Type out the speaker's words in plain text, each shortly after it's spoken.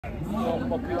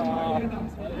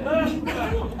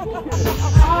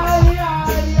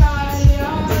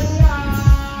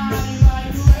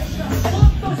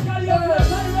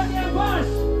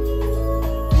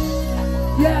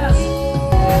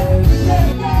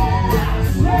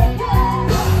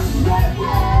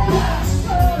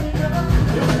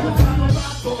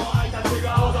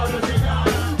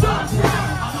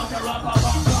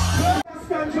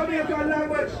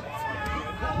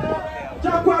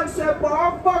Japan say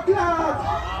bomb fuck lad.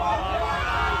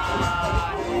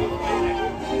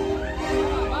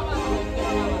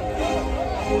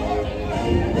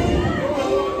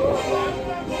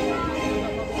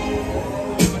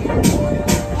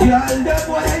 Girl, them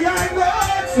boy ain't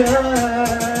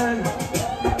nothing.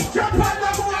 Japan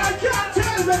them boy can't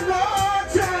tell me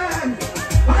nothing.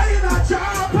 I in a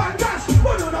Japan dash,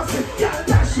 but you don't see girl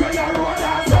dash where you roll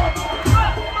that up.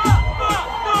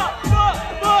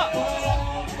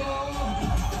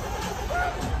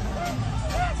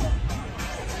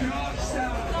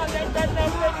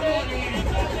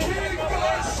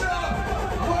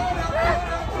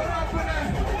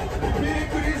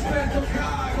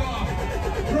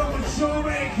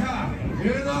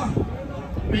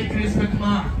 Big respect,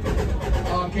 man.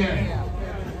 Okay.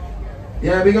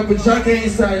 Yeah, big up JAKE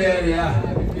inside area.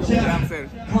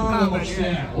 カードも来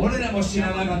て、俺らも知ら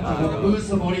なかったからブー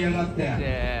ス盛り上がっ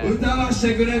て歌わし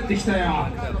てくれってきたよ。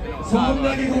そん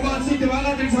だけここがついて分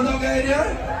かってる人どうかいる？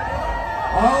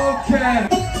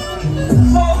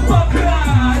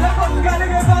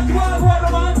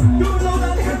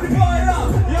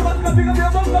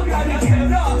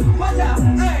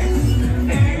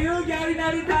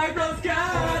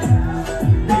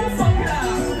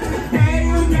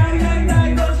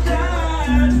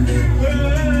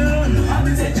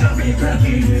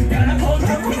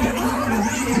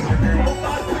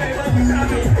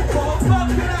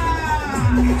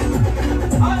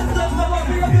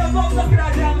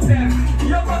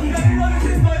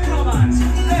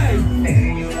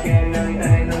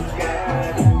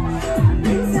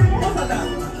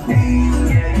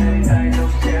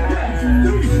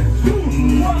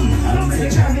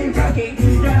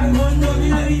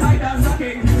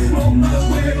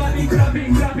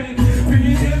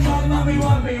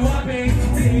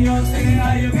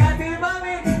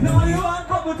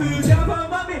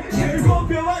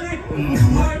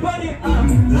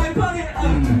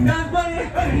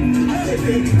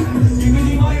 me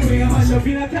the money, we are mash up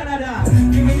in Canada.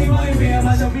 Give me the money, we are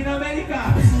mash up in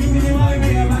America. Give me the money,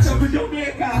 we are mash up in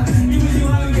Jamaica. Give me the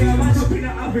money, we are mash up in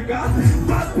Africa.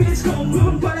 Back pitch come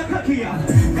boom para kakia.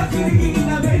 Kaki in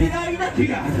a very nice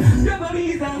kia.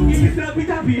 Japanese and give me slappy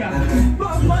tapia.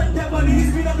 Bang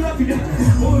Japanese with a graffiti.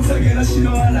 Once again, I should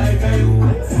know I like you.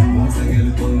 Once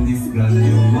again, on this brand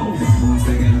new. Once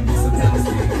again, this is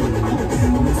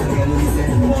once again, we say.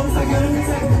 Once again, we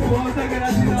say. Once again, I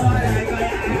should know I like you.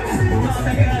 Once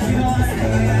again, I should know I like you.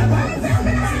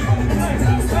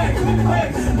 Hey,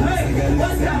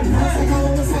 what's that?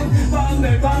 Bang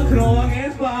the bang, throw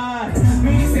against bar.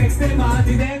 Me sex the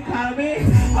party, then call me.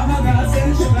 I'm a girl,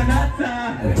 send sugar nuts.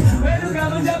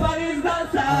 Welcome Japanese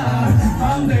dancer.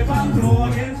 Bang the bang, throw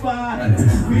against bar.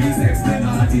 Me sex the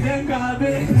party, then call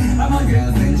me. I'm a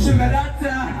girl, send sugar nuts.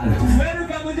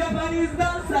 Welcome Japanese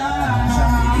dancer.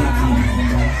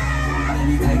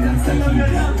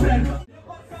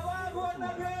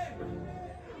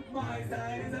 My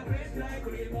side is a fresh like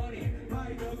green money.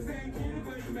 My dogs and kill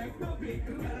quick back to pick.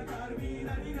 Gotta call me,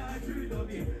 not treat on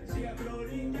me. She a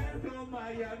rolling girl from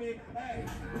Miami. Hey,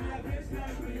 we are fresh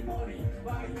like green money.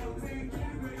 My dogs and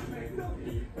kill quick back to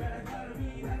pick. Gotta call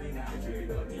me, not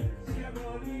treat on me. She a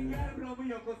rolling girl from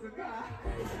YOKOSUKA.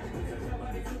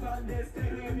 Somebody to find this,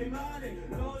 tell everybody.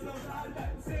 Those of all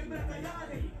that, same like a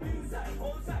yardie. Inside,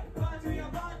 outside, watch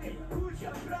your body. Who's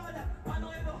your brother? I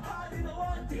know you know hard in the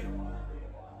wanting.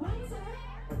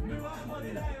 Nu har man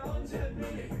det där on chat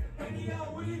minute. Anyhow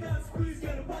we dance squeeze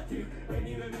get a party.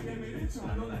 Anyway we can be rich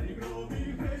man on the grow be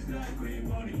fresh like green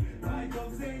money. My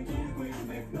dogs and kill quick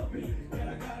make no be.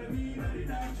 Gotta be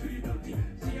 99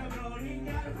 She a rolling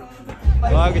girl from theワ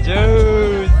ークジュー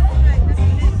ス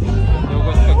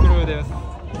横須賀クルーです。フ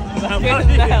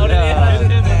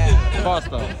ァース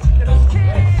ト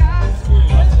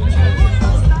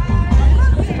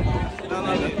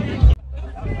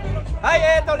はい、レ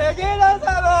ゲエダンサ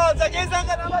ーのJAKEさん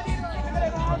が生にいるの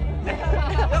で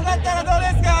よかったらどうで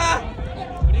すか？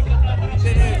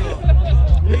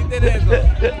見てねえぞ。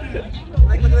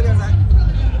はい、こちらください。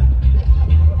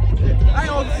はい、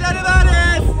オフィシャルバーで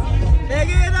す。レ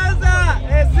ゲエダンサ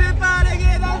ー、スーパーレゲエ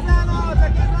ダンサーの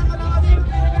JAKEさんが生にいるの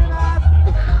で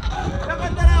よかっ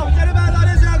たらオフィシャルバーどう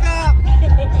でしょうか？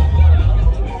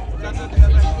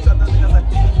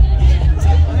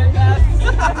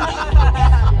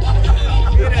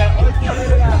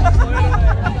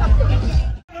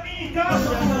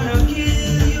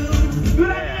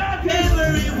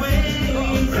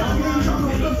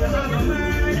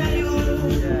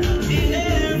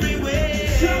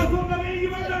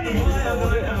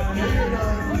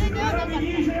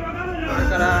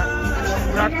から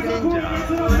ブラック忍者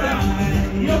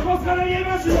横須賀レゲエ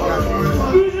バッシュ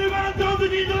20万トンズ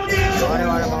に同時我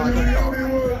々もちょっと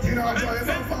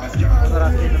踊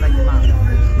らせていただきます。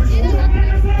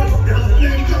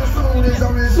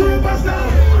スーパースタ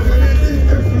ー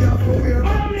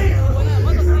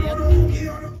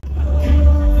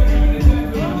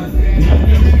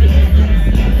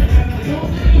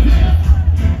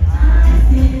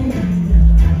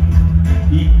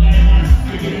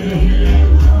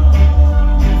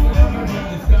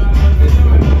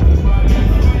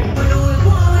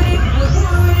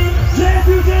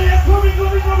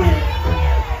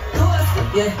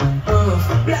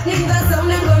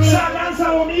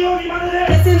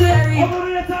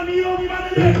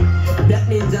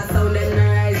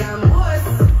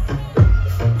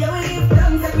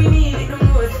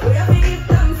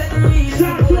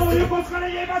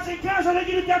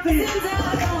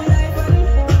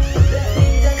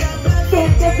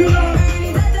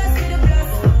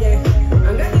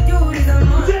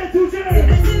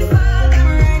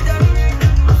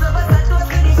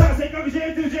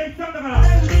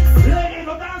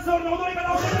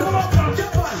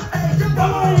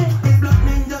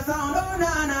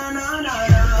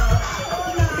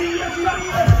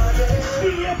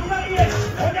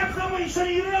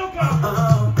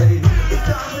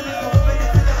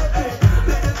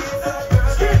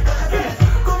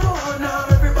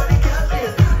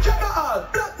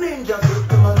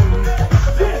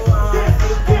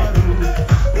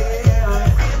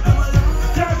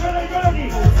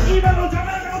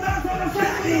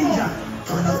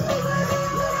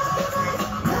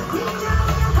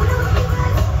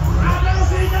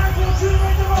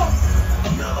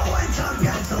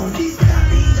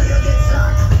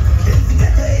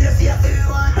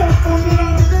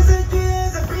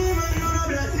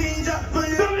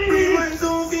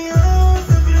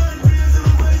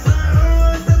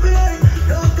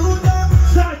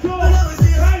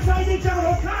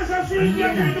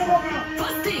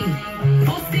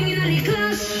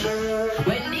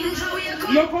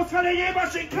横須賀レゲエバッ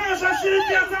シュ感謝してるっ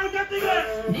てやつは歌ってくれ。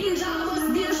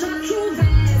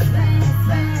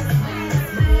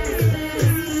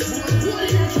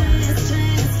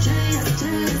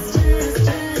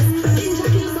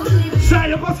さあ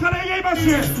横須賀レゲエバッシ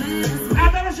ュ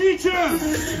新しいチューン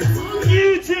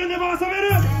YouTube でも遊べ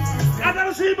る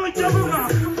新しいもう一丁分か。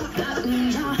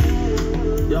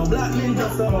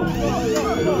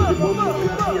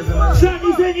さあ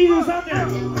2023年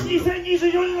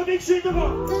2024年のビクシーとこ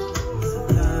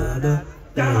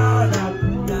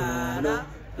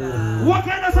What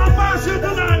kind of song bash you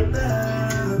tonight?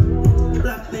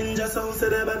 Black Ninja song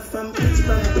said about from bitch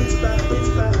back, bitch back,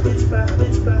 bitch back, bitch back,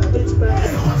 bitch back, bitch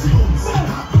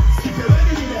back.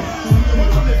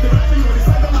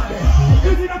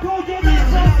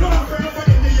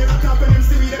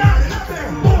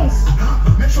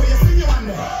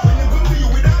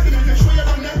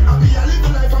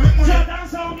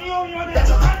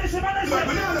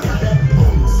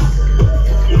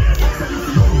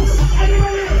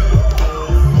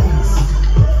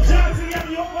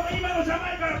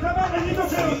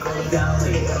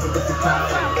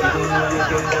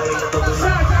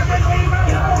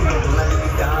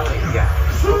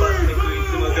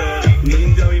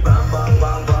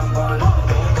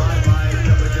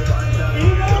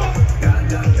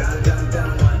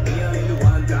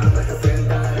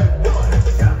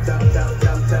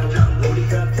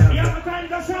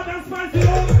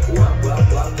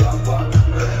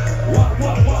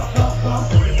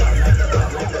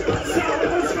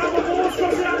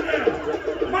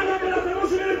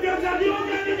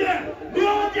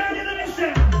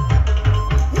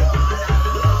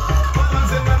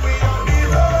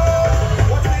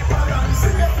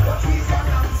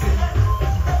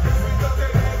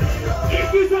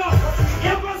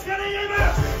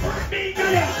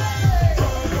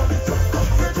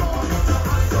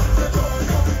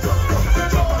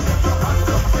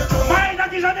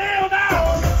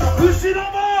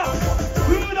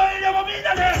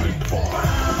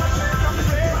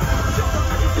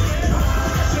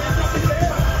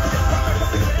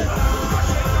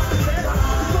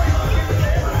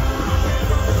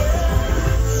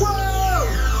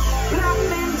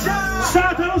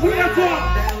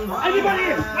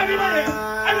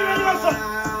 Everybody wants to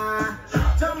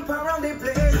jump around the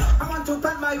place. I want to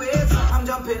pat my waist. I'm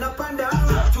jumping up and down.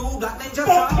 Two black ninjas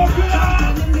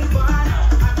jumping in the bar.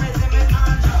 I'm raising my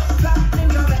hand. Black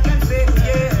ninja that can say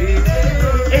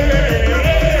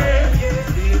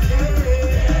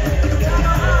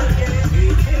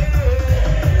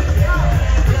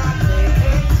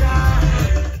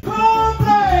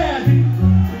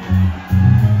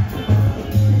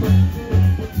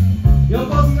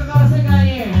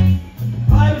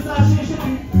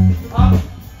あ、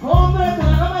コーンブレッド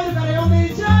仲間いるから呼んで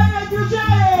いっちゃえジャ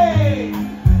イ。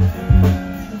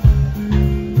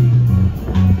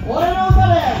俺の歌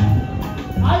で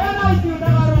「あやない」っていう歌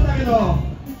があるんだけど、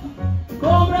コ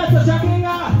ーンブレッド車検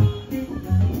が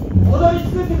踊り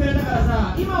作ってくれたから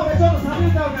さ、今俺ちょっとサビ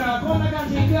歌うからこんな感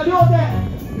じ。いくよ、両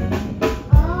手。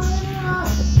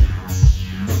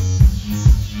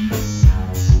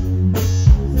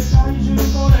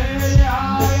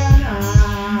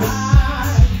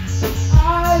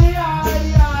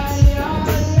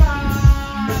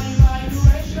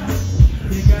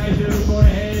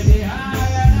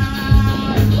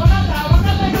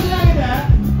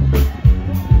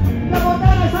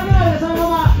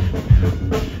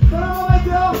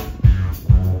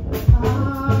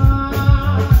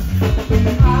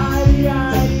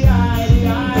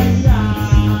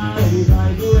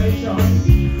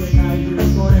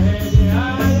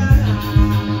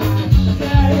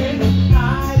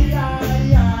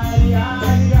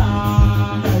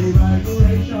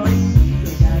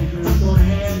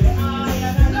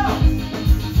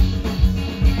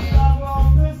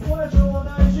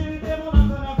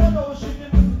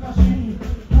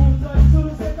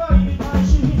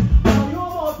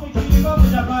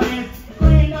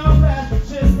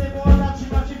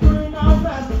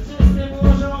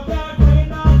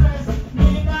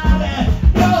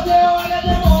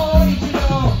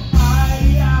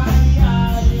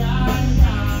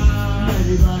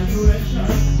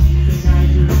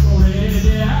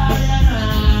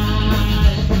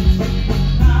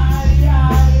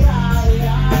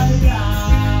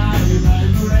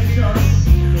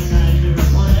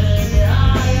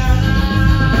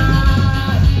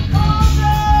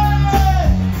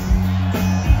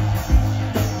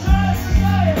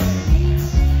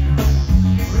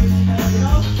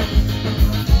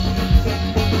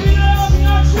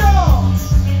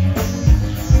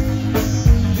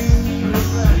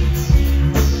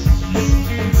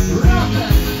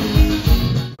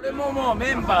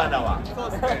メンバーだわ。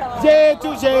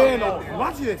JAtoJA の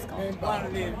マジですか？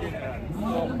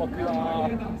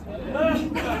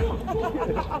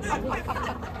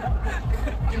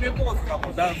決めポーズか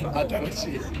もダンス新し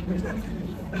い。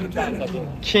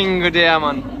キングデア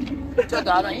マン。ちょっ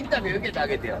とインタビュー受けてあ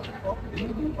げてよ。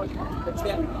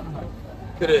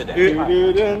クルーで。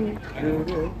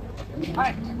は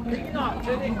い。次の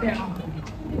連れてきて。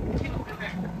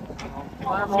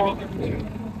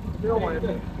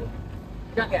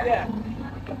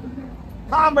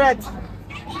CORNBREAD!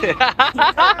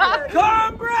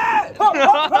 CORNBREAD!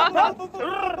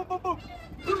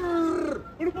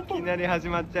 いきなり始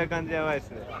まっちゃう感じやばいで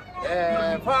すね。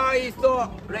ファーイースト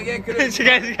レゲエクルーズ。違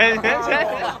う。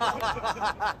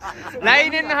来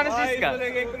年の話ですか？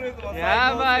レゲエクルーズも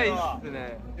やばいっす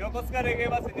ね。横須賀レゲエ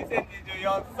バッシュ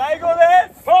2024最高で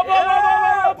す。昨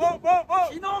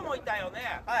日もいたよ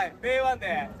ね。はい、DAY2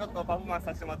 でちょっとパフォーマンス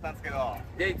させてもらったんですけど、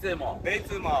DAY2 も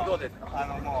どうですか？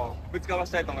もうぶちかま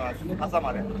したいと思います。朝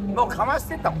まで。もうかまし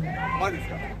てたもん。マジです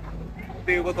か？っ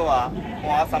ていうことはも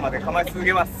う朝までかまし続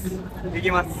けます。い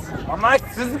きます。かまし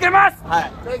続けます。は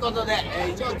い。ということで、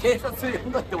一応警察呼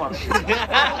んどいてもらって。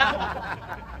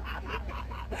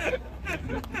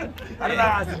あり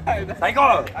がとうございます。最高。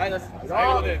ありがとうござい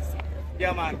ます。最高です。い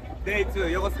やDAY2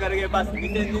 横須賀レゲエバッシュ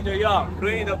2024フ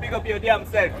ルイードピコピオディアム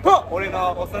セル俺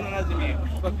の幼なじみ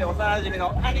そして幼なじみ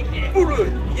の兄貴い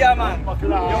や横須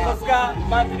賀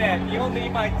マジで日本で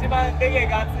今一番レゲエ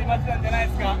が熱い街なんじゃない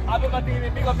ですか。アブマ的に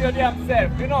ピコピオディアムセ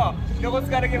ルの横須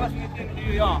賀レゲエバッシュ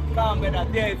2024カーンベラ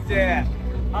DAY2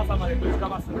朝までぶちか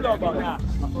ますんでみんな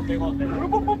遊んでいこうってお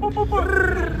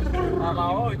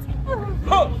い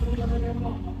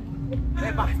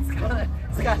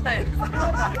使わないです。一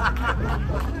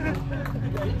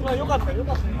番良かった。ちょっ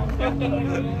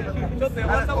と良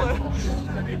かったもん。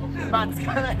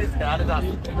使わないですからあれだ。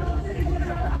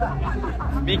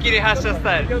見切り発車ス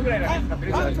タイル。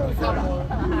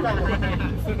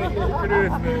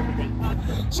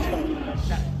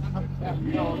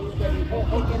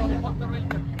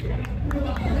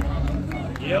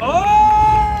よ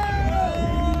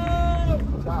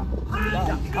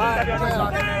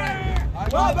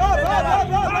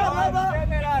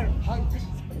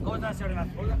ご無沙汰しております。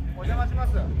お邪魔しま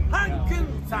す。ハン君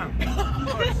さん。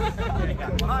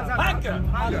ハン君。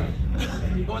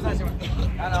ご無沙汰してます。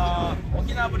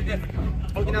沖縄ぶりです。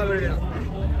沖縄ぶりです。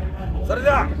それで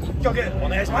は一曲お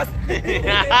願いします。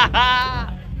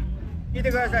聞いて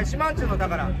ください。四万十の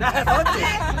宝。そっち。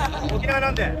沖縄な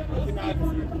んで。沖縄で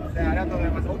す。ありがとうござ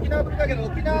います。沖縄ぶりだけど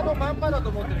沖縄のまんまだと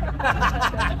思ってる。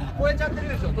超えちゃってる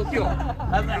でしょ時を。あ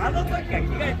の時は着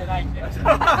替えてないんで。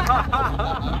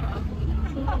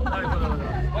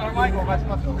マイクお貸し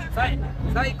ますよ。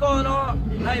最高の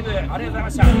ライブありがとうござい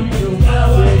ました。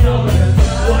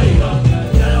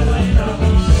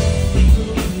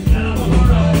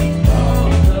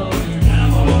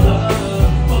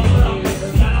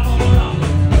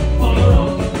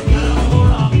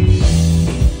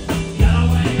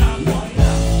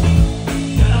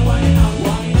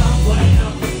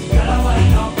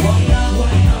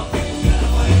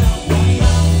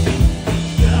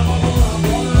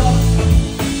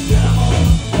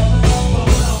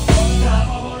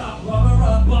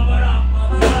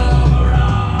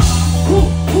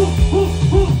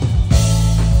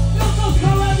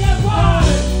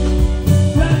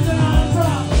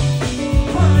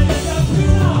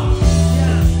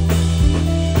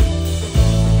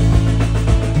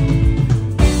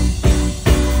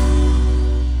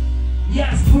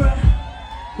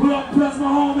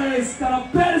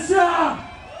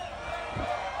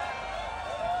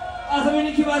遊び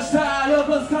に来ました。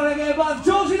横須賀レゲエバッシ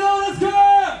ュ調子どうですか？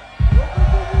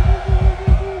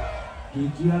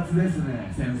激アツです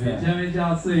ね、先生。めちゃめち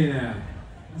ゃ熱いね。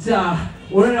じゃあ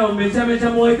俺らもめちゃめちゃ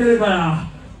燃えてるから、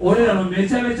俺らのめ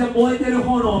ちゃめちゃ燃えてる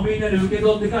炎をみんなで受け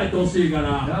取って帰ってほしいか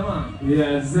ら、い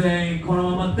や全員この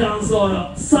ままダンスホ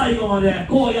ール最後まで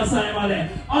高野菜まで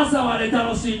朝まで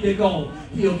楽しんでいこ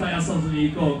う。火を絶やさず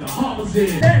に行こうか。ハムジ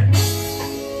ー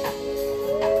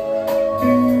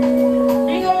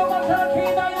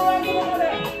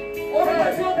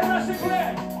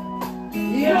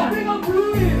いや、ビッグブル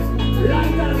ーライ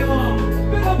ターでも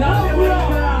何でもいいか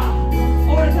ら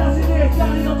俺たちで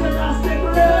光の照らしてく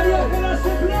れ。照らして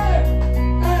くれ。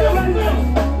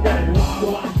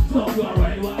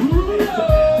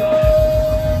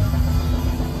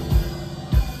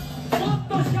もっ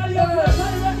と光をくださ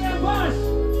い。レゲエバッシュ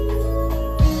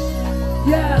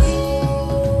Yes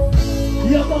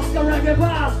横須賀レゲエバ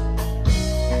ッシ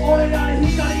ュ俺らに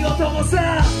光を灯せ。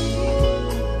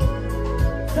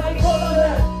最高だね。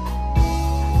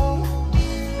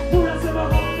プラスマホ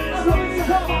ーメン遊びに来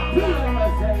い。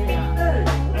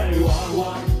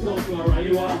僕はライ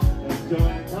ワー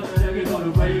ただだけどる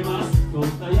フェイマス。そん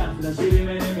なやつら尻目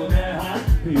にもねえは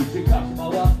ピッチカシマ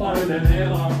はバルでねえ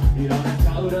わ。いらねえ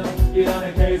カウルいらね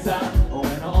え計算。俺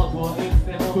の音はいつ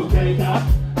でも不景観。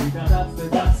いただって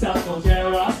たくさんのジ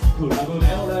ェラス。クラブで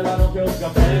俺らの曲が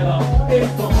フェーバー。い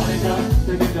つもマネじゃ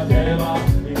責任が出れば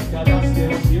いつか出し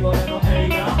てるし俺の映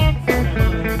画。それ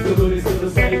までに素振りする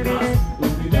生活。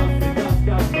生み出してガス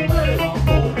ガスのメロン。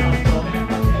ボーナスの面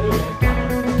かけるべきか。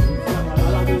だか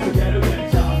ら続けるべ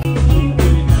きさ。キング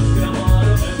に確かもあ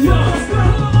るべき。よっしゃその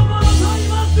ままのタイ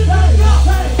マって誰か。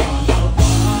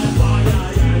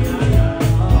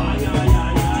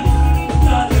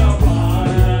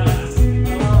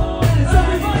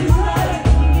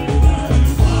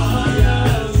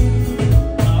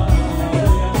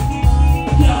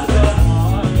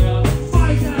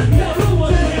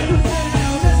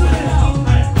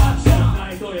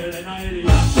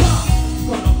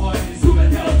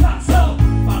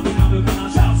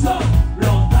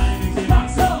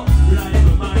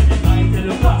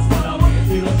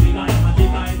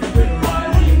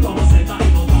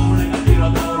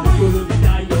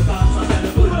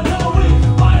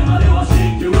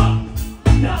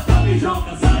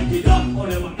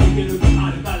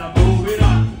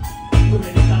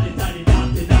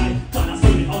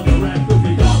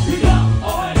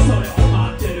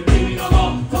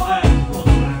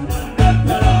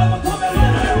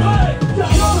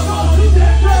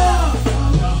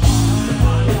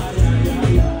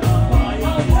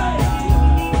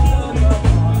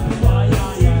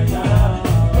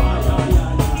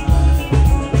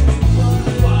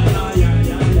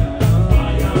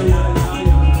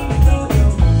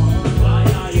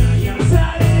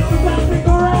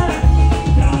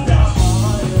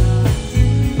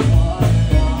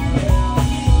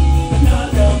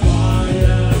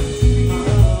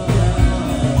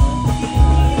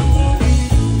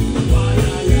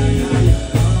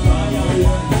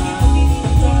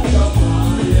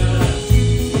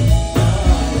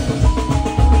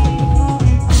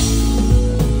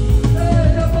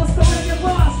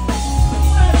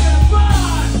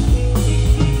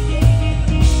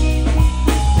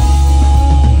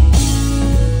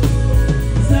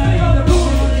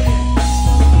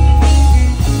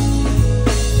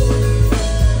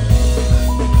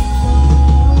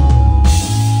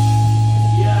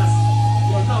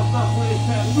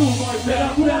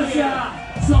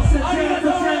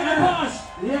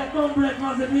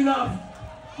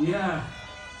いや、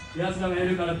やつらがい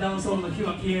るからダンスホールの火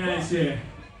は消えないし。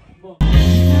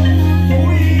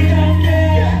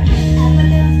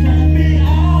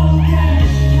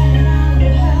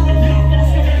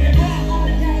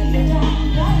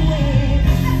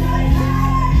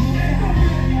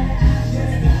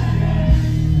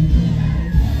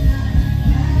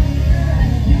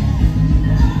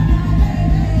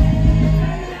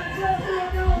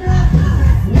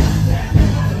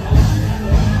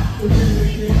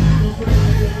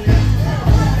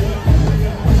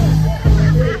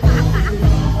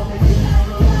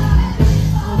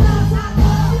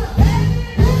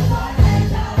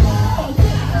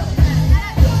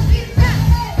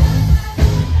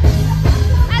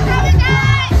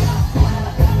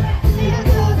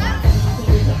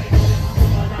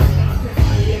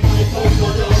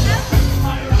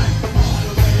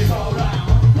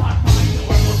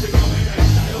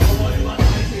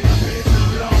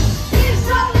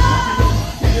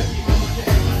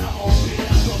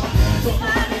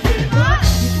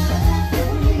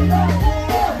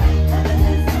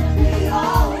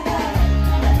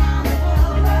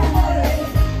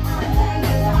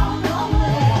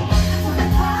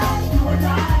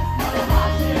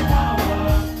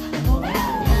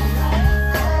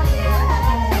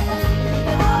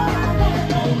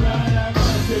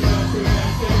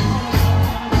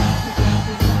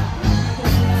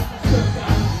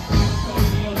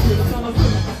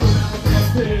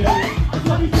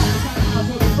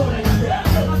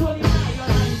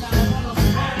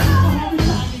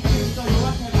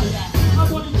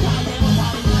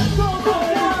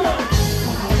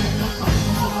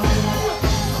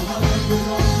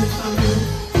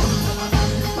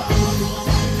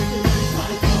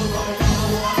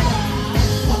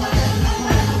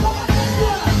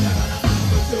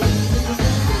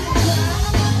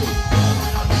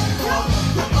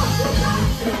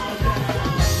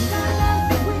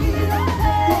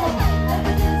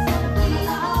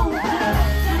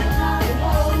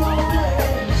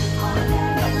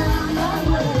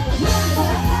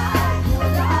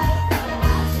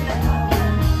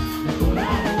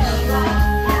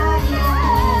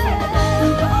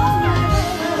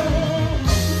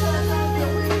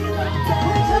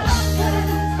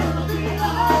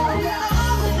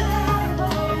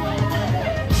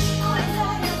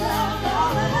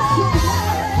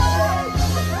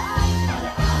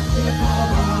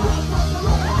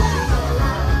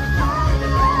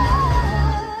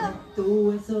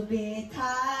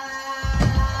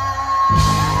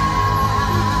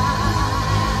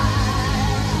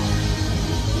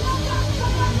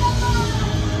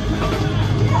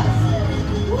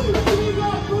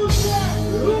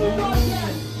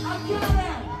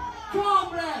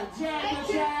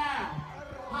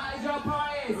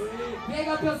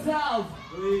yourself.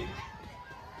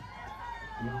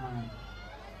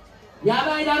 や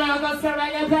ばいだろ、横須賀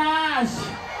レゲエバッシュ。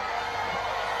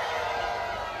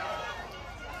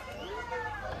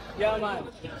ヤーマン、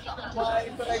ワ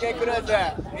イプレゲクルーズ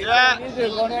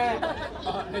2025年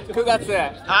9月、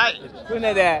はい。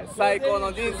船で最高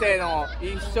の人生の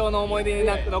一生の思い出に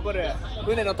残る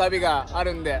船の旅があ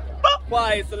るんで、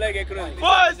ワイスレゲクルーズ。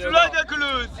ワイスレゲクル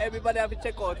ーズ。Everybody have to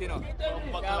check out, you know.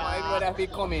 Everybody have to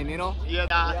come in, you know. いや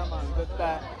だ。ヤーマン、絶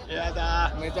対。いや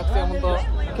だ。めちゃくちゃ本当、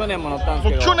去年も乗ったんで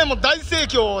すけど。去年も大盛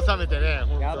況を収めてね。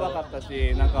やばかった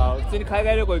し、なんか普通に海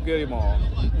外旅行行くよりも、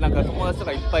なんか友達と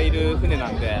かいっぱいいる船な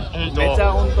んで、めち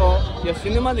ゃ本当、いや死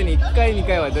ぬまでに1回2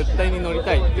回は絶対に乗り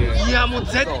たいっていう。いやもう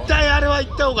絶対あれは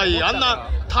行った方がいい。あんな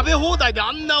食べ放題で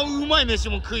あんなうまい飯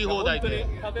も食い放題で。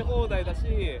食べ放題だし、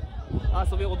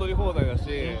遊び踊り放題だ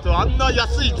し。あんな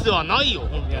安いツアーないよ。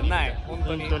いやない本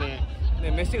当に。で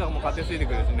飯がもう勝手ついて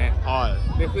くるしね。は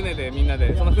い。で船でみんな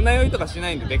でその船酔いとかしな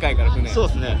いんででかいから船。そう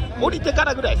ですね。降りてか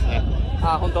らぐらいですね。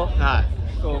あ本当。はい。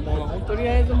そうもうとり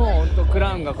あえずもう本当ク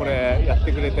ラウンがこれやっ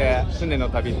てくれて船の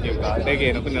旅っていうかレゲ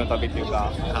エの船の旅っていう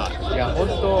か、いや本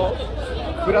当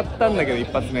食らったんだけど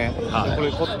一発目、こ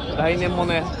れ来年も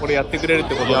ねこれやってくれるっ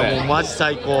てことで、いやもうマジ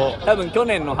最高。多分去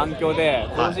年の反響で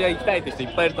この試合行きたいって人いっ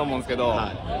ぱいいると思うんですけど、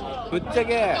ぶっちゃ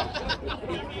け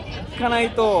行かな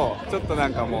いとちょっとな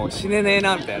んかもう死ねねえ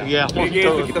なみたいな。いやレゲエ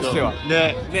好きとしては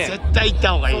ね絶対行っ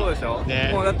た方がいい。そうでしょ。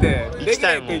もうだってレゲエっ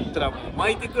て言ったら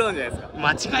巻いてくるんじゃないですか。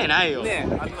間違いないよ。ね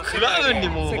クラウンに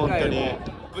も本当に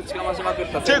ぶちかましまくっ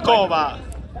た。テイクオーバ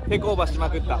ーしま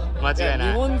くった。間違いな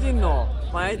い。日本人の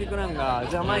相手クラウンが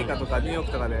ジャマイカとかニューヨー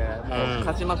クとかでもう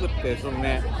勝ちまくってその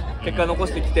ね結果残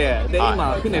してきて、で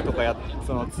今船とか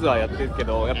そのツアーやってるけ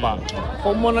どやっぱ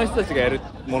本物の人たちがやる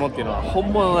ものっていうのは本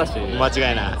物だし間違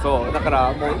いない。そうだか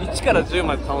らもう1から10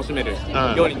まで楽しめる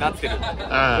ようになってる。で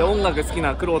音楽好き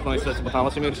なクロートの人たちも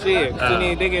楽しめるし、普通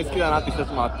にレゲエ好きだなって人た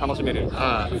ちも楽しめるツ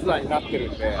アーになって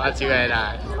るんで間違い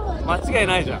ない。間違い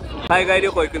ないじゃん。海外旅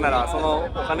行行くならそのお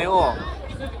金を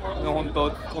本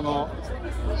当この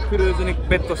クルーズに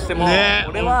ベットしても、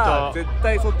俺は絶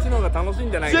対そっちの方が楽しい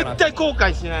んじゃないかな。絶対後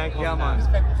悔しない。いやまあ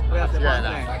間違い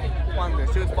ない。パンで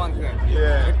シュートパンで。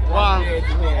ワン応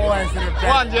援する。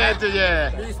ワン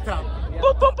JAtoJA。リスタ。ポンポ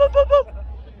ンポンポンポン。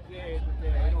い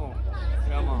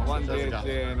やまあワン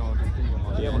JAtoJAの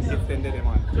いやもう実践で出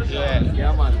ます。い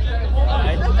やまあ。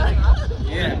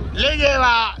レゲエ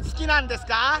は好きなんです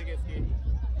か？レゲエ好き。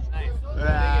う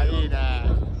わいいね。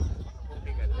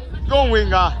ゴンウィン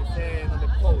が。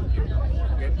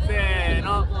せー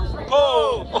のお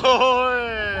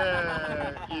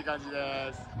ーいい感じ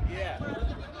です。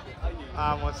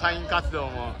あもうサイン活動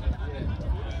も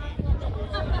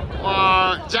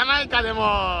ジャマイカでも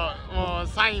もう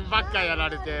サインばっかやら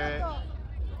れて、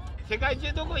世界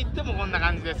中どこ行ってもこんな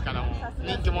感じですから、もう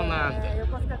人気者なんで。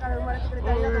横須賀から生まれてくれて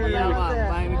ありがとうご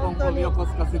ざいます。横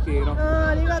須賀シティの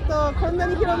ありがとう。こんな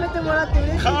に広めてもらって嬉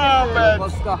しいです。横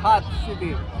須賀ハーツシテ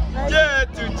ィ。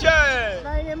JAtoJA。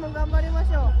来年も頑張りま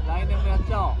しょう。来年もやっ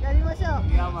ちゃおう。やりましょう。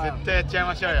絶対やっちゃい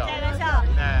ましょうよ。やりましょう。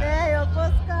ね横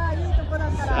須賀いいとこだか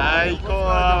ら。最高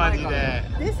はマジで。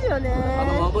ですよね。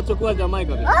マボチョクはジャマイ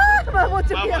カです。ああ、マボ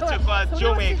チョクはジ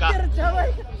ャマイカ。ジャマ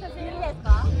イカ。写真いいです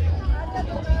か？ありが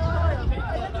とうございま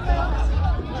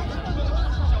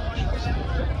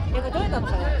す。どういうの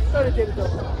撮れてると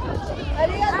思う。あ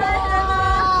りがとう。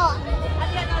あ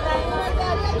りがとうございます。ありが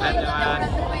とうございま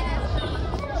す。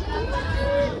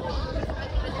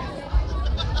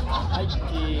はい、チー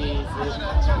ズ。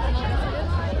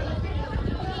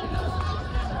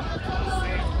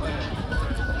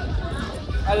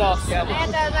ありがとうございます。ヤー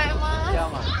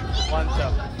マン、ワンチ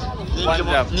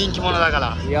ャン。人気者だか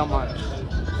ら。ヤーマン。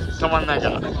止まんないか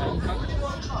ら。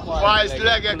Twice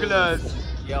Reggae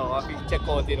Cruise。Yo, I think check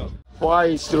out it.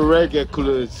 Twice Reggae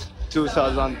Cruise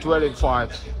 2025。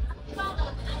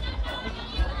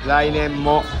来年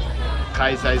も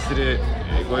開催する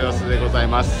ご様子でござい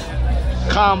ます。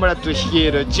カーンブラッド率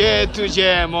いる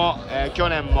JAtoJA も、去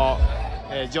年も、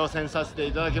乗船させて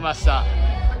いただきました。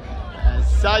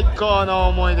最高の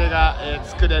思い出が、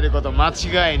作れること間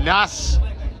違いなし。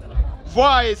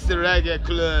Twice Reggae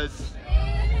Cruise。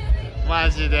マ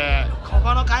ジでこ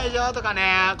この会場とか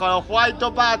ね、このホワイ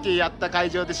トパーティーやった会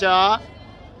場でしょ。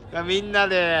みんな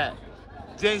で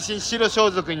全身白装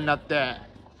束になって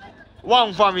ワ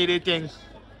ンファミリーティング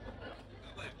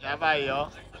やばい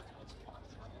よ。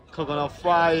ここのフ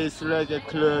ァイスレゲ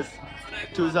クルーズ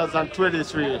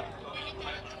2023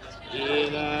い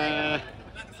いね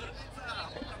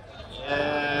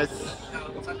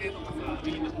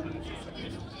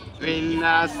ー。みん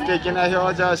な素敵な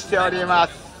表情しておりま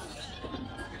す。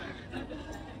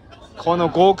この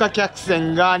豪華客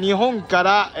船が日本か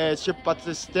ら、出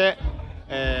発して、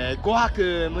5泊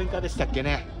6日でしたっけ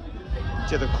ね。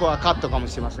ちょっとここはカットかも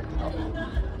しれませんけど、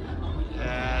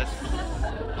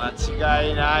間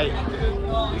違いないフ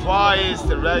ァーイース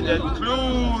トレゲクル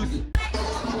ーズ。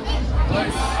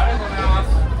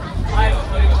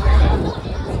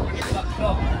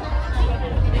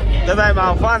ただい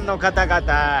まファンの方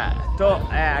々と、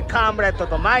カーンブレッド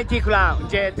とマイティクラウン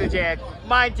JAtoJA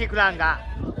マイティクラウンが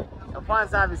ファン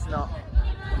サービスの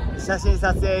写真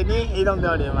撮影に挑んで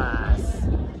おります。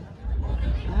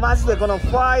マジでこのフ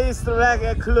ァーイーストレ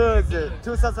ゲクルーズ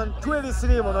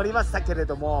2023も乗りましたけれ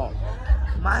ども、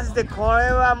マジでこ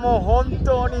れはもう本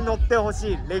当に乗ってほ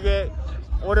しい。レゲエ、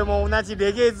俺も同じ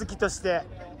レゲエ好きとして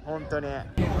本当に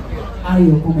愛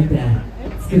を込めて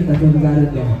作った曲がある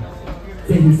んで、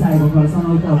ぜひ最後からそ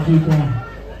の歌を聴いて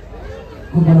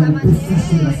心にぶっ刺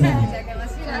してください。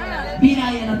美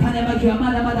内への種まきは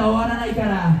まだまだ終わらないか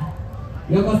ら、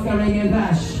横須賀レゲエ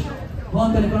バッシュ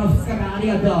本当にこの2日間あり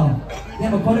がとう。で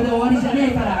もこれで終わりじゃね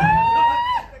えから、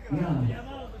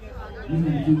みんな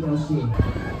に聴いてほしい。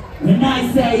When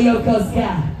I say 横須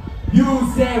賀 You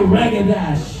say reggae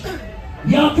bash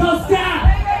横須賀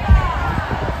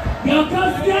横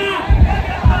須賀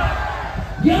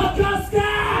横須賀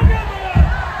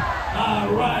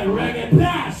Alright, reggae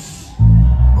bash.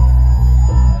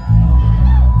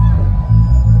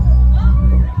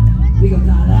 Big up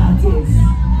that artist.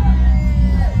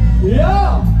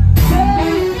 Yo!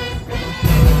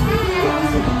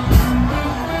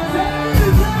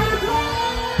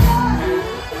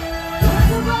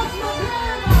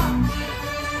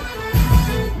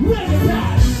 Reggae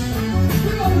bash.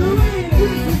 We're gonna read it.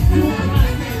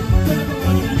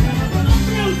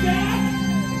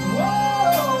 Whoa!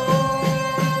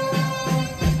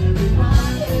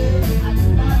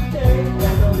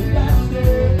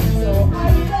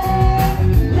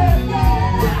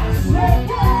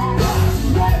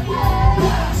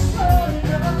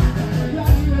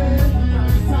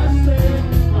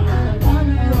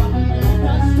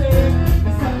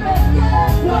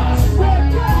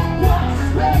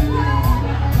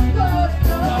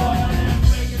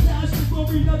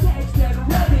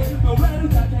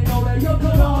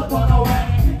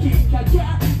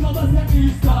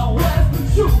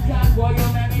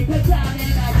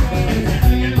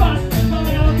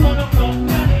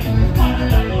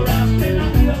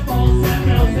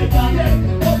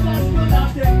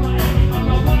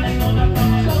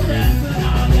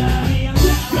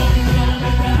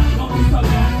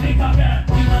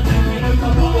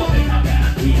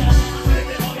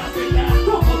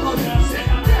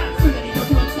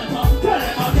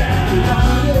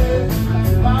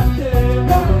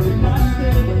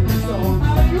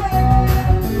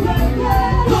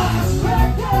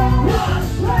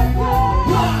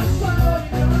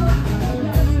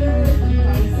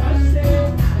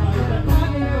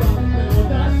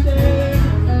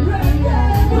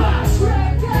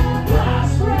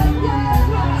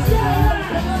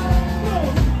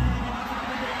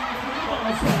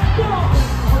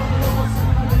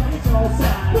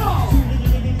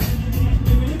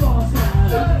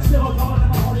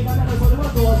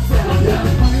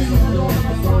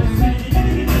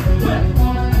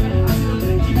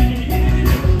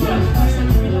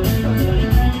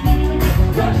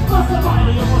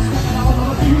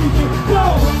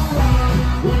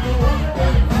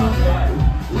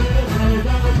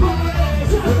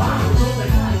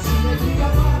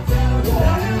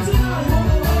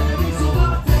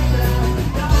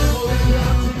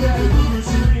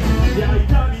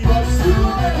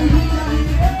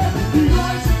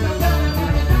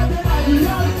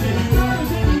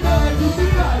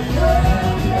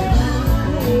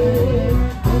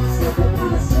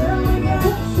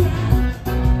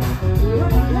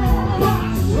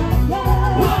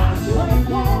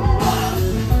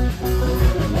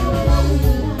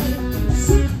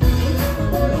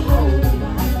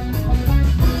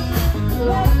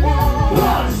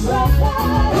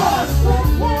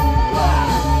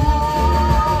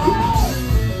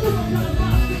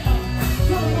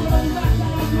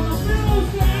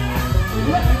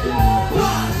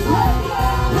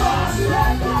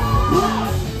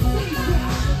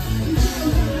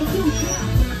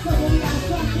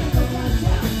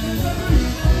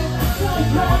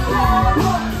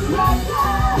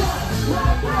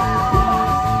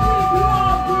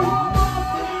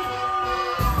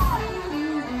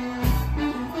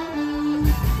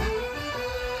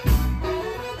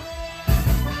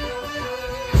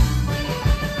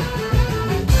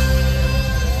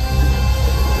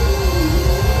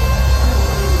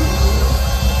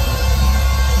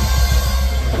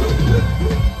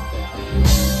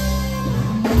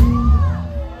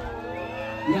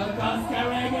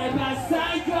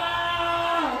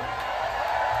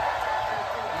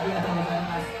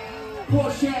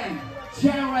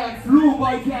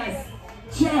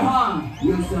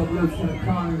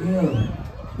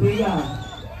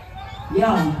 い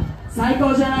や最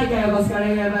高じゃないかよ、横須賀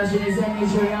レゲエバッシュ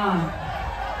2024。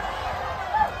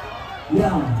いや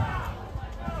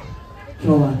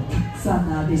今日はたくさん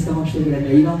のアーティストも来てくれ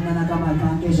て、いろんな仲間や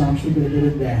関係者も来てくれてる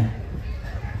んで、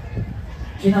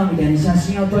昨日みたいに写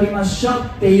真を撮りましょう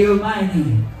っていう前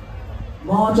に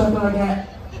もうちょっとだけ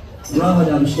ラブ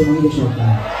ダブしてもいいでしょうか。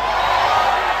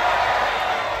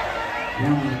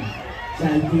じゃ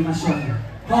あ行ってみましょう。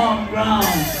ホームラン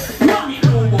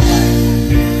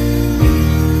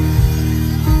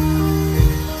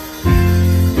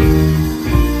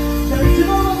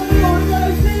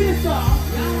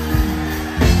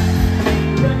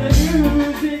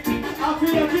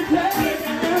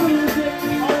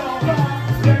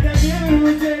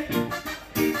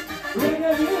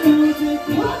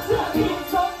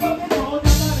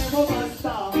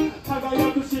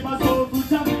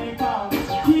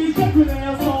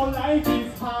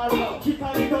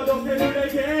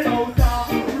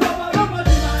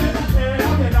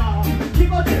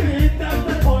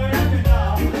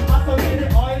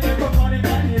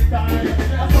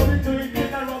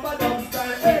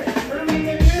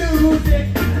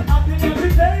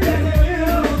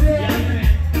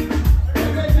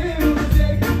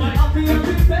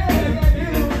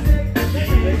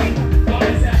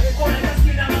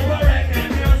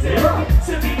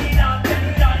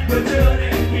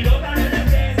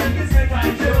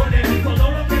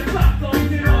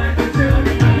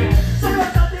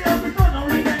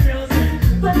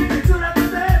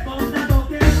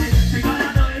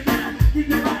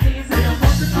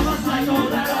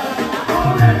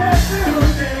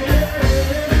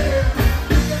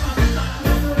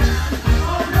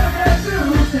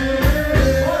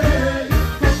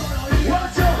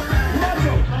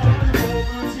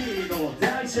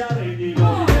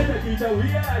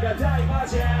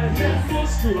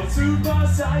スーパー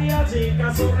サイヤ人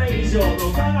かそれ以上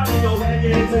の鏡の目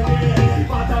につき、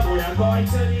またもやこい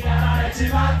つにやられち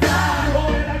まった。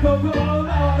俺ら心を奪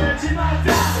われちまっ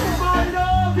た。周りの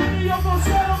奥に横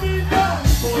須賀のみんな、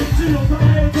こいつの声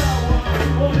を歌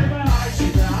おう。俺が愛し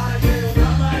た相手の名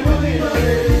前を見ろ。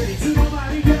いつの間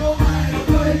にかお前の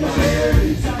声と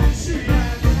寂しいな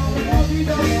この時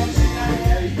々しな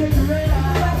いでいてくれな。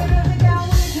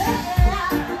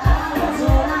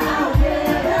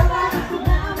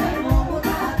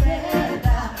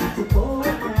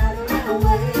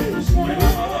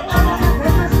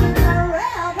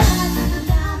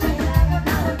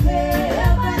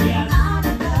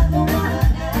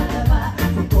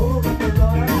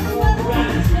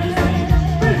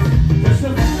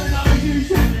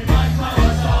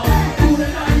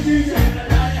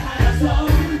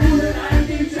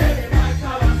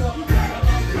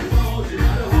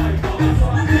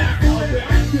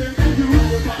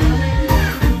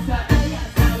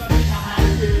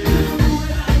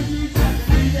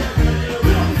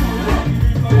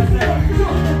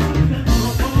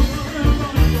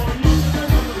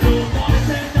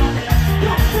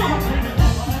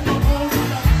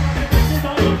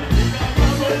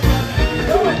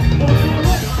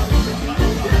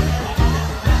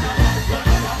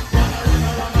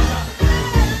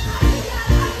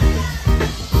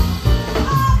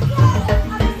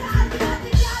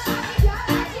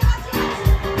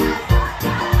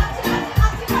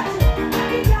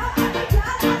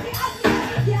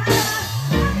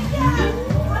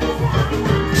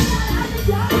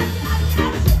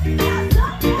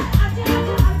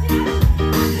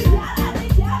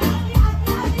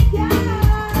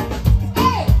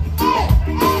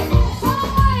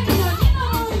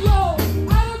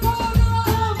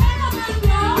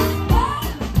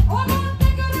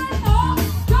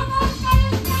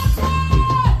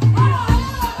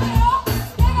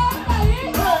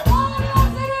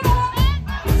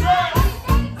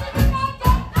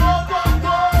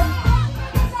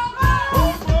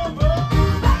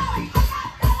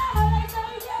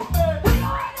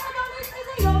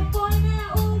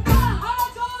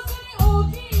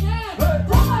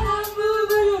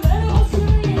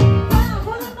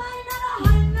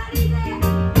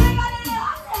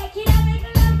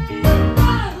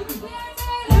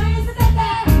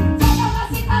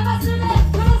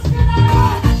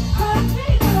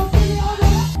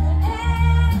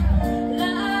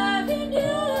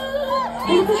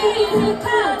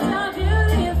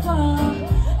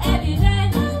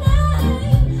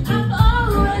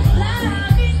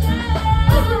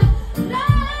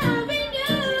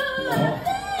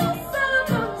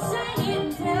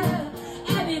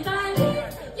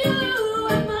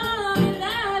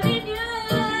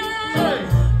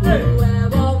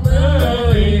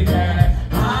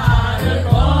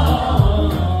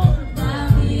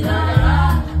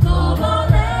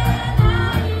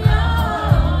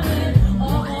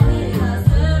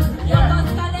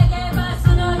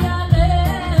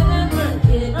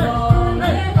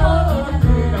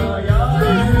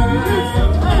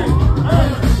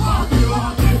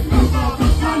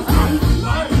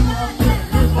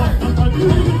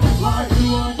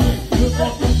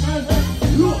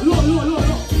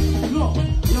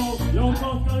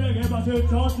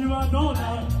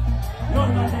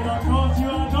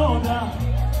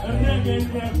レゲエっ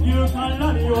ていうか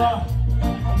らには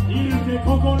いるぜ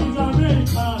ここにアメリ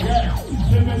カで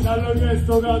スペシャルゲス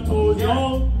トが登場。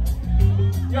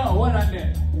今日終わらん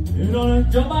ね。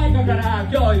ジャマイカから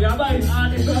今日やばいア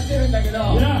ーティストが来てるんだけど、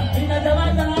みんなジャマ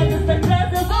イカのアーティストにくれっ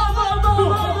てボーボーボー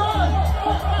ボーボー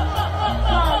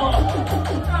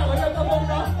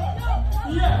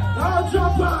Now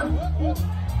Japan,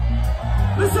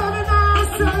 listen now,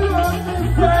 salute me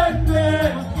friendly.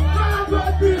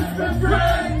 God bless me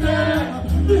friendly.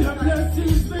 The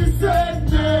blessings me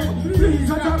sending. Please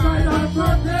God my life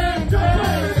protect.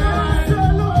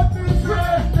 Salute me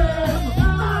friendly.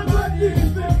 God bless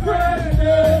me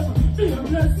friendly. The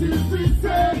blessings me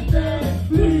sending.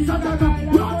 Please God my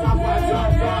life protect.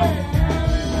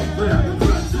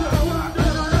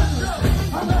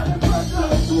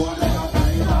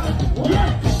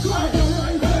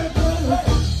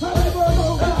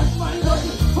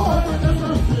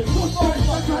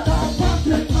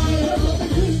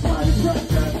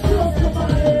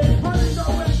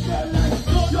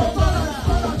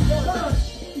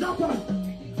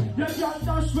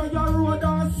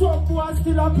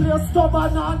 Still a play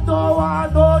stubborn and no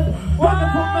one done. When they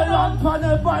put me on for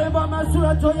the Bible, I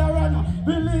swear to your honor.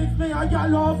 Believe me, I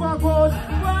got over good.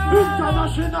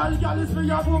 International girl is me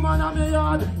a woman and me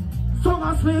yard.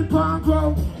 Summer sleep and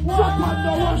ground. Jump on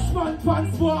the washman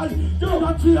pants ball. You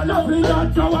don't feel lovely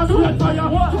and go and sweat fire.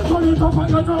 Turn it up on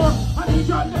your door. And you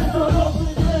got me to love.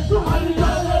 You had it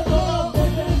all let go.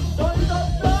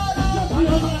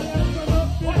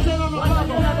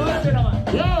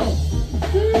 Yo!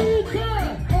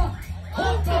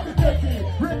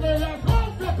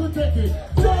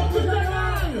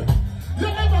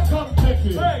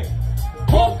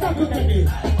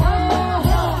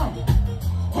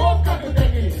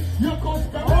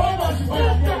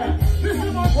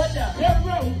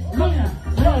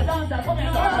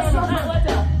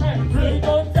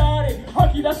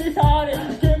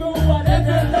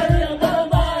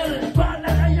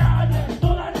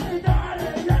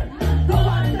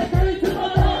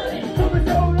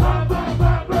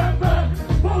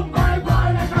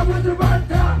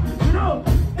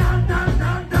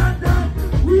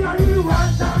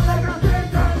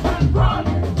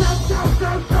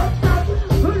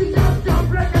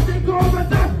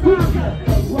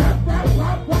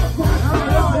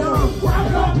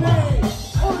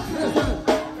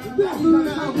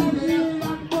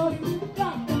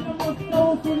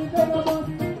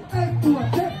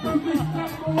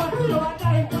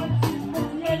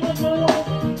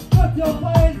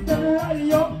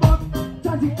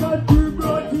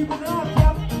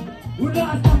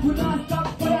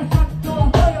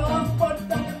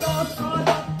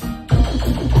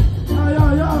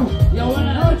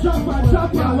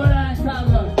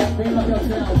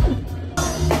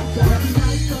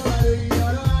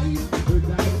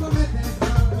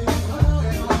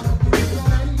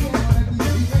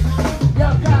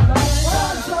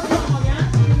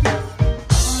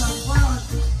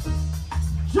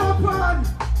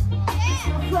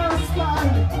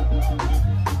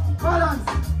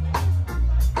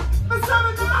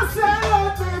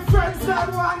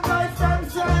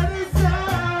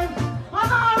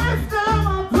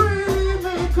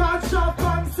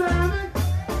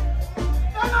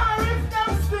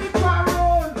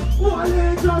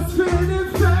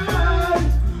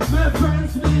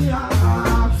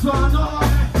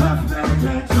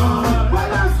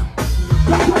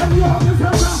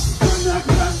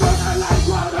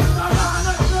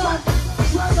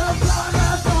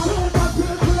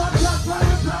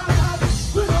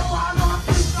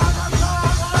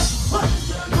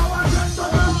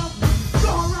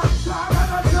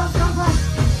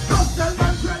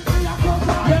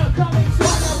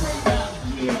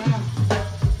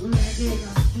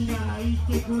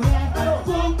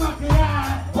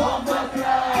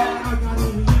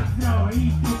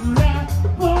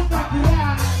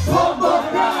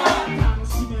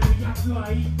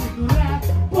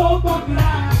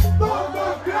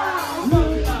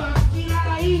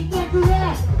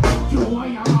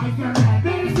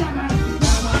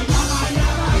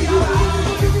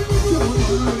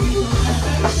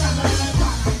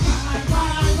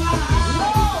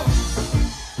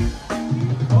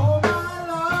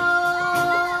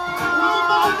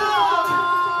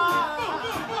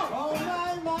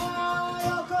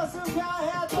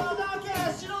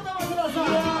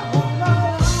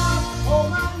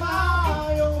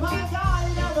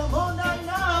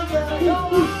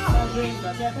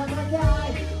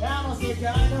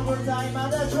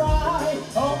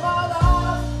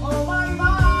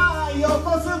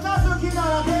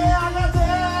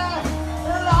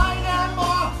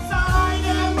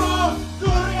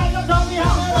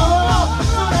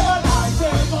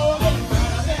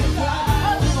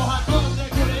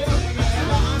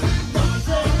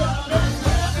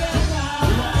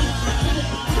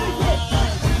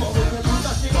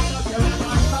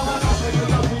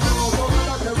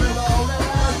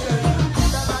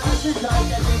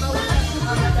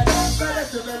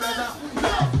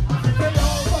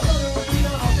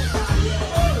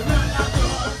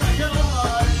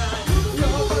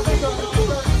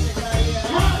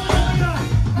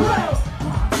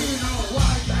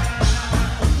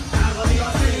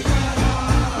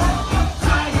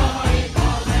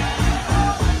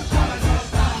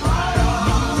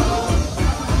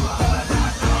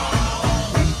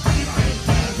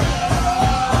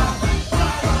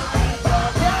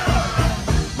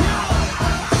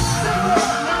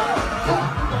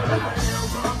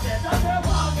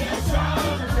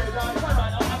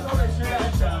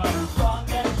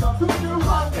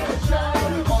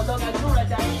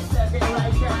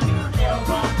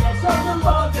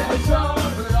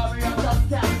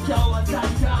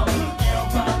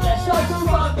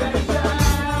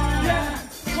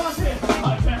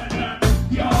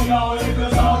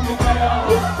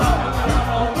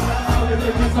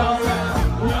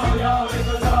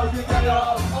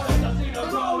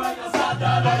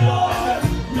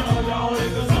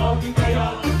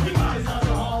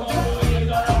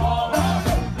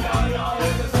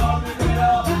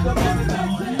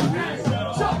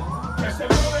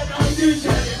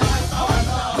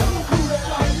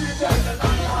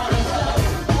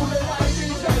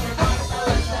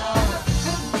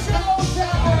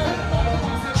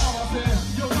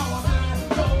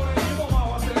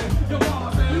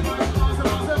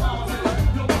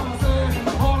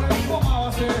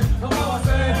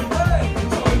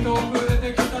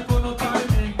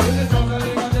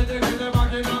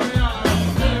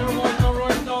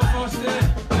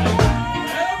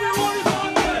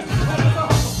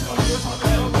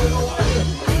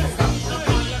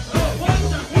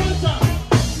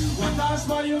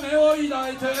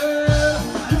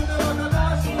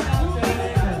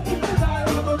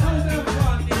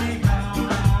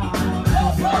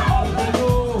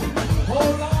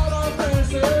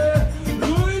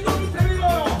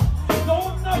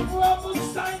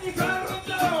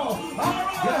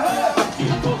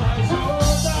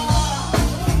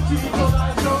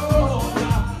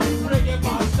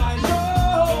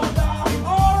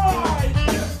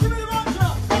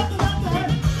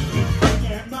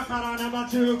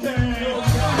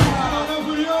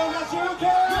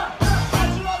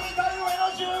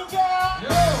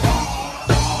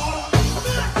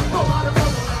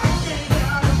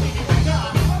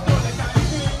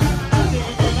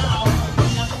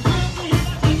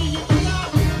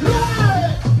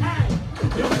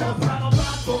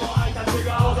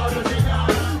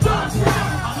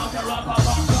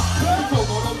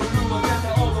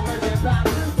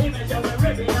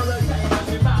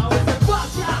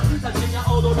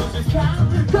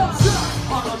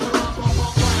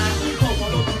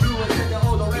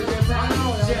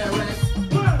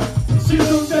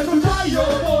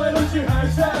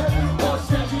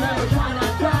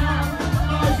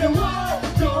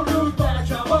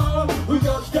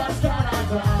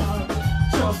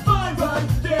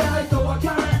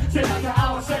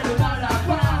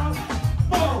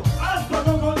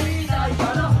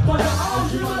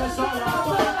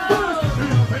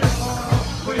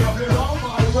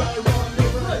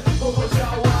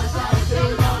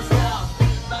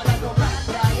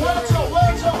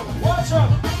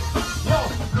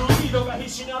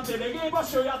 ちなんてレゲエバッ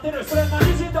シュをやってる。それ何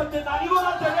人だって何語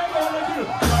だってレゲエできる。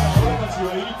だから俺たちは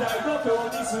言いたいことを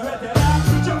見据えてな。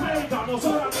ジャメイカの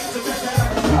空見つめて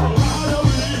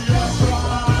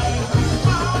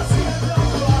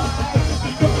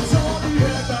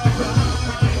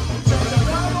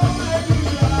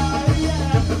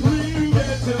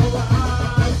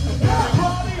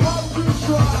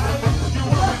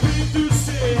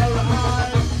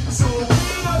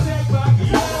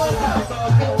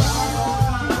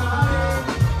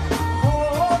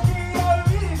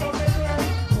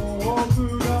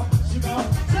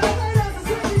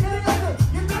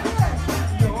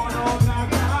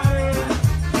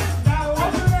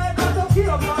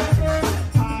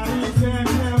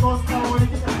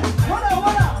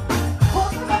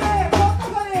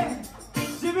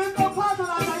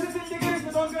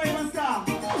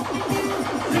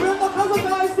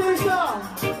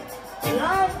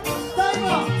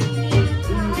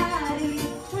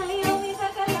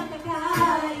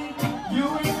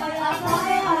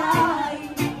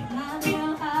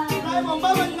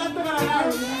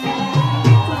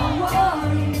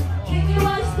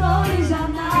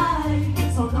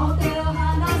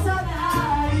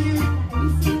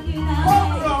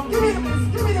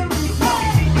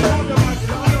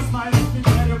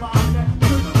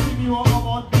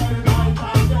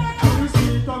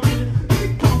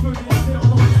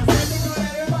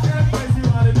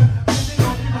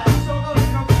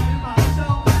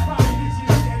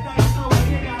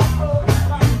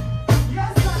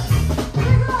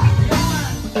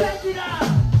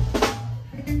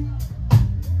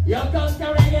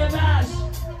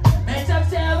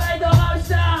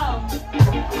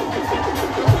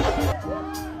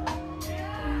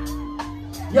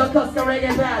横須賀レゲエ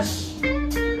バッシ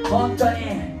ュ、本当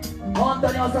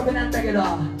に遅くなったけど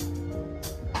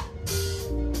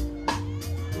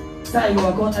最後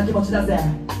はこんな気持ちだぜ。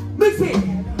ミキシー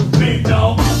みんな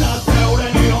を待って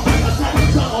俺にお任せ、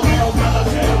その手をか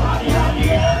ざせるハニハニ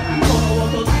この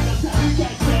音流せ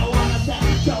決して終わらせ、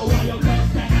今日は横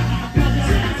須賀が風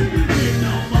みんなを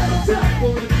待って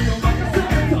俺にお任せ、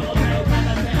その手をか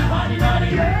ざせるハニハ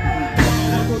ニこ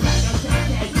の音流せ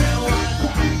決して終わらせ、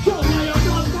今日は横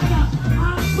須賀がア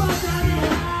ッパーだね。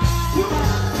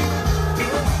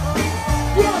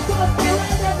横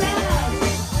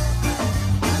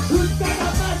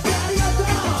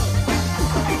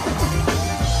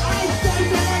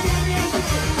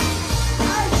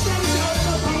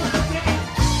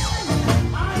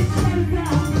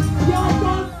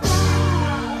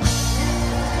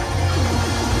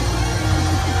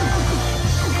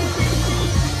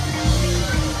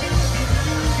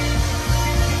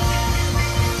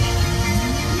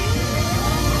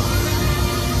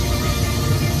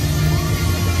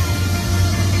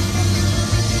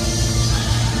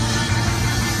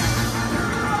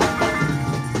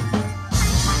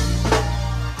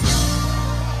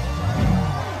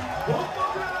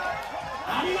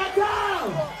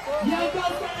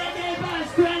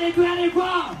須賀レゲエバッシュ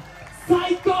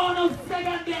最高の2日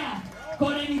間で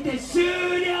これにて終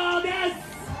了です。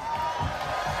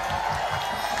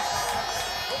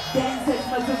伝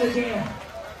説の続き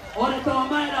俺とお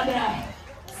前らで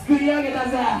作り上げた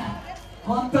ぜ。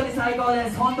本当に最高で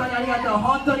す。本当にありがとう。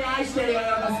本当に愛してるよ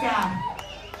横須賀。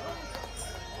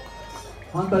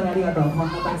本当にありがとう。こんな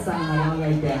たくさんの仲間が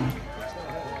いて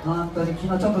本当に昨日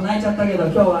ちょっと泣いちゃったけど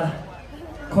今日は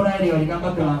こらえるように頑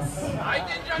張ってます。泣い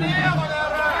てんじゃねえよこの野郎。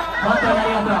本当にあ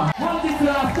りがとう。本日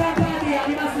は2パーティーあ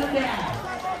りますんで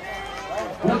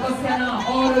横須賀のオ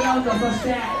ールラウンドそし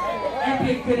てエ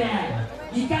ピックで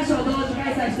2カ所同時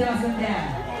開催してますんで明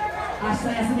日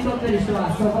休み取ってる人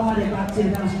はそこまでバッチ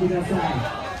リ楽しんでください。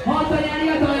本当にあり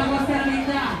がとう横須賀のみん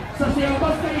な。そして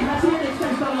横須賀に初めて来た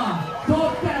人も遠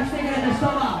くから来てくれた人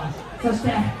もそし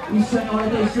て一緒に俺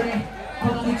と一緒にこ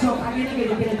の道を駆け抜け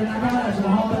てくれた仲間たちも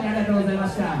本当にありがとうございま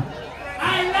した。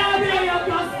 I love you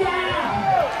横須賀。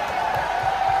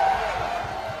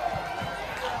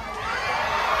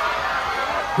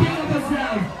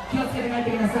気をつけて帰っ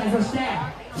てください。そして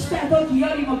来た時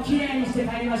よりも綺麗にして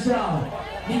帰りましょう。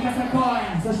三笠公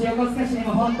園そして横須賀市に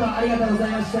も本当ありがとうござい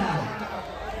ました。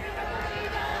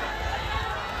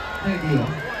投げていいよ。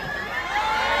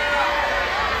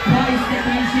ポイ捨て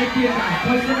禁止っていうか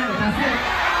ポイ捨てなんか出せる。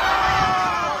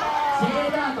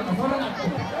JAtoJAとかフォローなって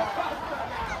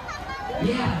い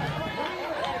や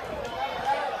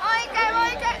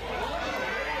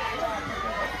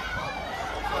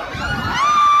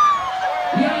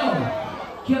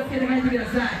気をつけて帰ってくだ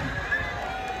さい。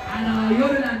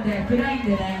夜なんで暗いん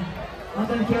でね本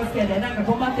当に気をつけてなんか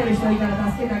困ってる人いた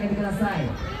ら助けてあげてください。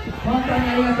本当に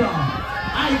ありがとう。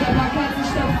愛が爆発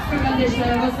した2日間でした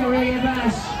横須賀レゲエバッ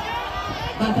シュ。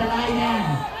また来年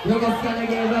横須賀レ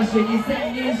ゲエバッシュ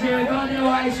2025で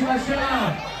お会いしましょう。 I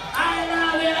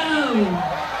love you。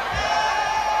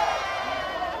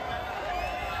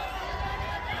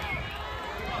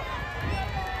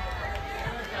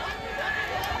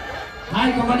 は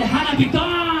い、ここで花火ドー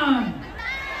ン。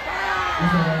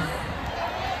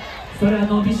それは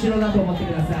伸びしろだと思って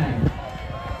くださ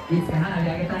い。いつか花火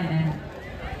あげたいね。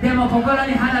でも心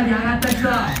に花火上がった人、じ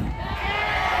ゃ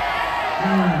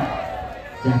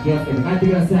あ気をつけて帰って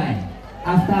ください。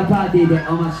アフターパーティーで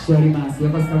お待ちしております。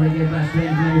横須賀レゲエバッシュ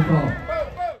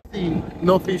2024。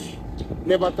 No fish,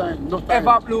 never time, no time.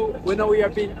 Ever blue, we know we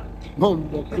have been.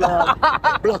 Bumbo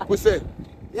clap. Black we say.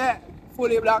 Yeah,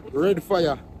 fully black. Red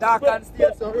fire. Dark and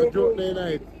steel, so A joke day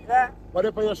night. yeah. What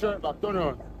if your shirt back? Turn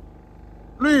on.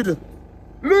 Lead.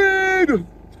 Lead.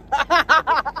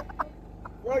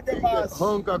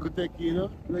 Honka could take you know.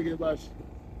 Reggae bash.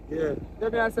 Yeah.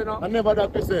 Let me answer now. I never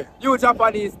that we say. New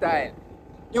Japanese style,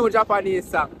 new Japanese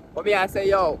song. But me I say,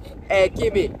 yo, hey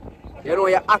Kimi, you know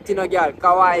you're acting a girl,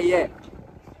 kawaii, yeah.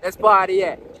 Let's party,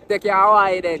 yeah. Take your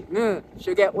Hawaii then.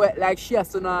 She get wet like she a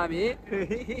tsunami.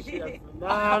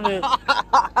 Nah, man.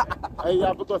 I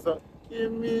have to go, sir.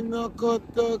 Kimi no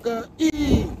koto ga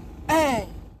ii. Hey.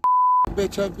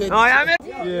 Betcha, betcha. No, ya me.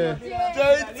 Yeah.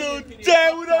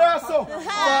 JAtoJA with the wrestle.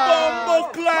 Bumbo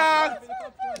clock.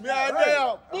 Me and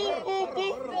there. Boom, boom,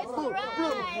 boom. Boom,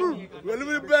 boom, boom. We're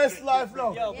living the best life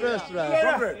now. Best life.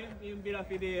 Yeah, man.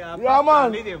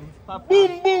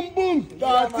 Boom, boom, boom.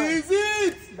 That is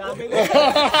it.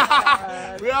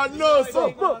 We are no so.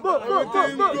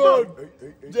 Everything good.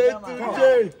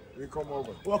 JAtoJA.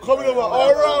 We're coming over all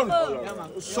around.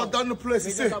 Shut down the place,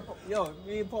 you see.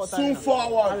 Soon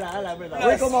forward.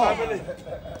 We come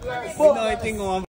on.